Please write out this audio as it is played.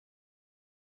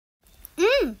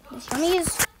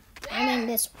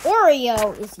This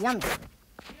Oreo is yummy.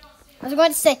 I was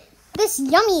going to say, this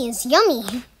yummy is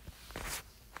yummy.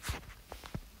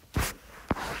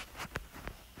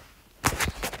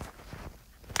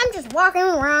 I'm just walking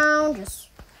around, just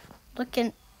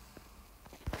looking.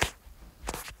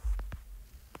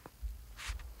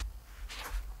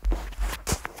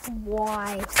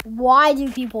 Why? Why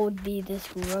do people be this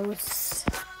gross?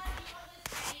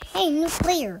 Hey, new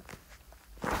player.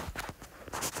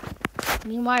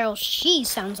 Meanwhile, she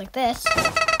sounds like this.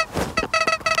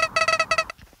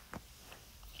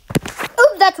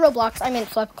 Oops, that's Roblox. I meant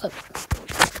Flip Clip.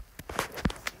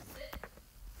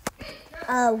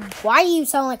 Why do you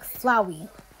sound like Flowey?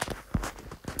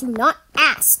 Do not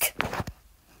ask.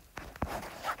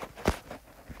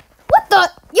 What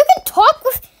the? You can talk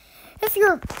with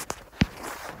your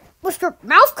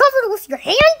mouth covered with your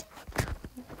hand?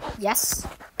 Yes.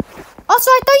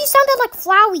 Also, I thought you sounded like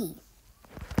Flowey.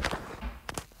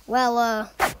 Well,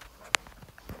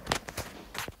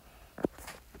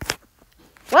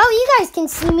 you guys can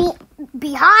see me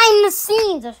behind the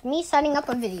scenes of me setting up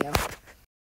a video.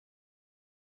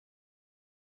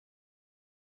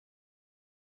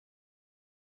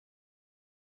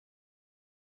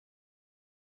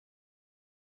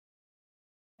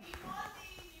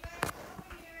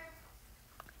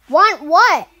 Want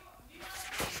what?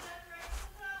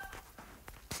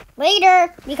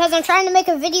 Later, because I'm trying to make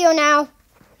a video now.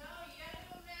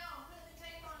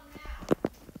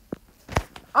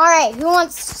 Alright, who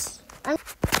wants... So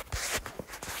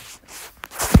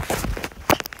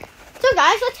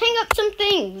guys, let's hang up some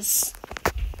things.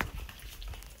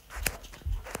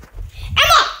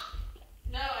 Emma!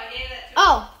 No, I gave it to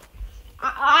Oh.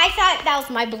 I thought that was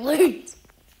my balloons.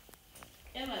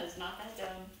 Emma is not that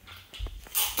dumb.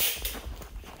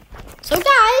 So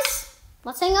guys,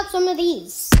 let's hang up some of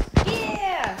these.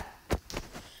 Yeah!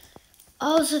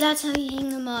 Oh, so that's how you hang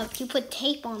them up. You put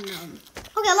tape on them.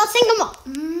 Okay, let's hang them up.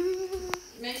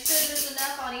 Make sure there's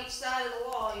enough on each side of the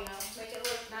wall, you know. Make it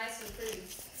look nice and pretty.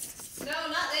 No,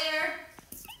 not there.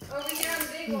 Over here on the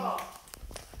big wall.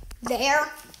 There?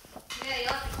 Yeah,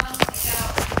 you'll have to climb on the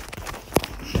couch.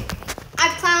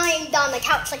 I've climbed on the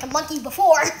couch like a monkey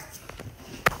before.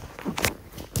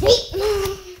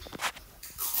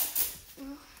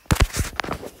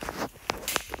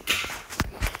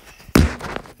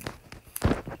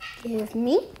 Give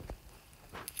me.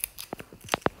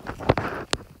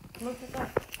 Look at that.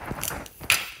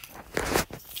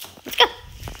 Let's go.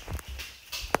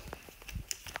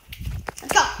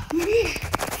 Let's go.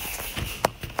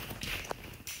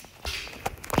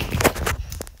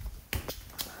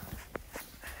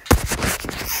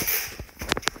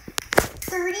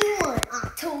 31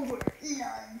 October.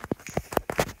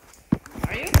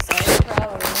 Are you excited for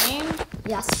Halloween?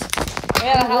 Yes. We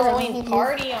had a Halloween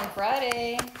party on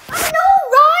Friday. I know,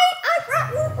 right?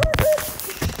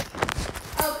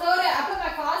 Oh, Coda, I put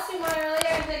my costume on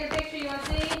earlier and take a picture. You want to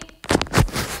see?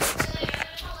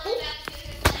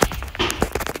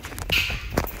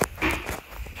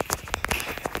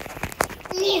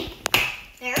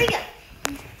 There we go.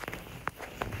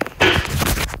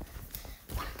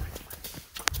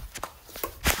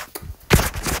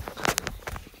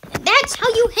 And that's how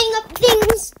you hang up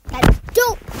things that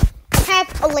don't have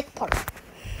a lick part.